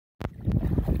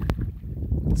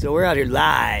So we're out here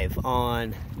live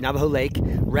on Navajo Lake.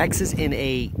 Rex is in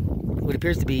a, what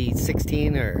appears to be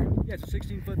 16 or... Yeah, it's a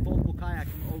 16-foot foldable kayak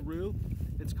from Oru.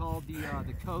 It's called the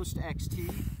Coast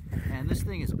XT, and this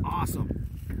thing is awesome.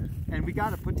 And we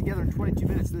got it put together in 22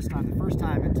 minutes this time. The first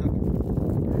time it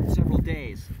took several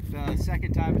days. The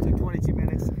second time it took 22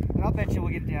 minutes. And I'll bet you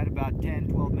we'll get it down to about 10,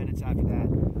 12 minutes after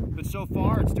that. But so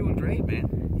far, it's doing great,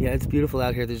 man. Yeah, it's beautiful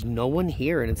out here. There's no one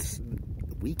here, and it's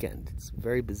weekend. It's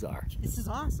very bizarre. This is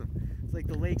awesome. It's like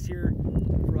the lake's here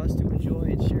for us to enjoy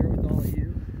and share with all of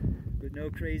you, but no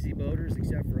crazy boaters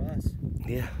except for us.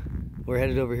 Yeah, we're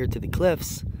headed over here to the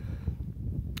cliffs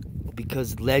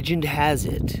because legend has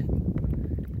it,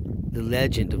 the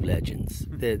legend of legends,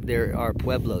 that there are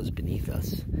pueblos beneath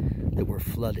us that were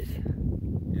flooded.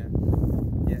 Yeah,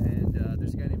 and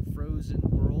there's a guy named Frozen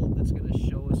World that's going to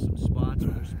show us some spots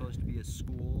where there's supposed to be a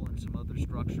school and some other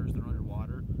structures that are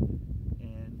underwater.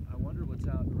 And I wonder what's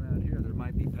out around here. There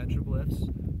might be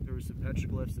petroglyphs. There were some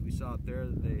petroglyphs that we saw up there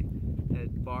that they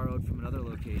had borrowed from another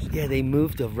location. Yeah, they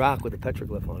moved a rock with a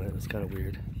petroglyph on it. It was kind of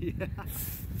weird. Yeah.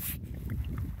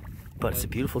 But it's a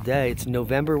beautiful day. It's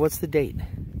November. What's the date?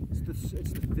 It's the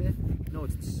 5th. No,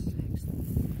 it's the 6th.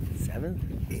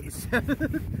 7th? It's the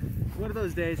 7th. One of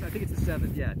those days. I think it's the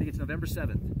 7th. Yeah, I think it's November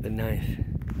 7th. The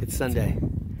 9th. It's Sunday.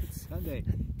 It's Sunday,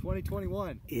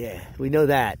 2021. Yeah, we know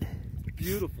that.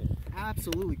 Beautiful.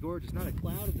 Absolutely gorgeous. Not a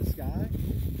cloud in the sky.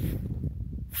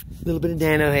 A little bit of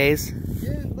nano haze.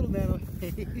 Yeah, a little nano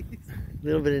haze. A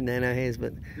little bit of nano haze,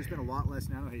 but there's been a lot less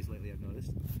nano haze lately, I've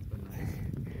noticed. It's been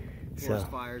nice.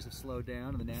 Forest fires have slowed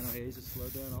down, and the nano haze has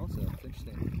slowed down also. It's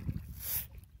interesting.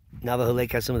 Navajo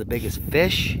Lake has some of the biggest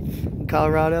fish in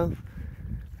Colorado.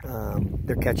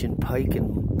 They're catching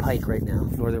pike right now,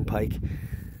 northern pike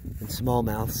and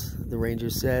smallmouths, the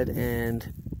rangers said,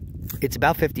 and it's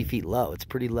about 50 feet low. It's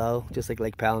pretty low, just like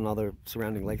Lake Powell and all the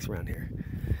surrounding lakes around here.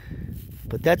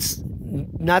 But that's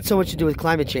not so much to do with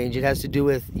climate change. It has to do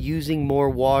with using more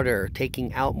water,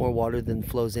 taking out more water than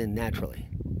flows in naturally.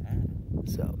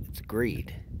 So it's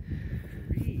greed.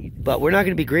 But we're not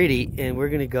going to be greedy, and we're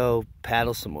going to go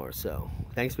paddle some more. So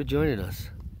thanks for joining us.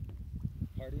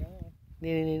 Party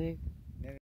on.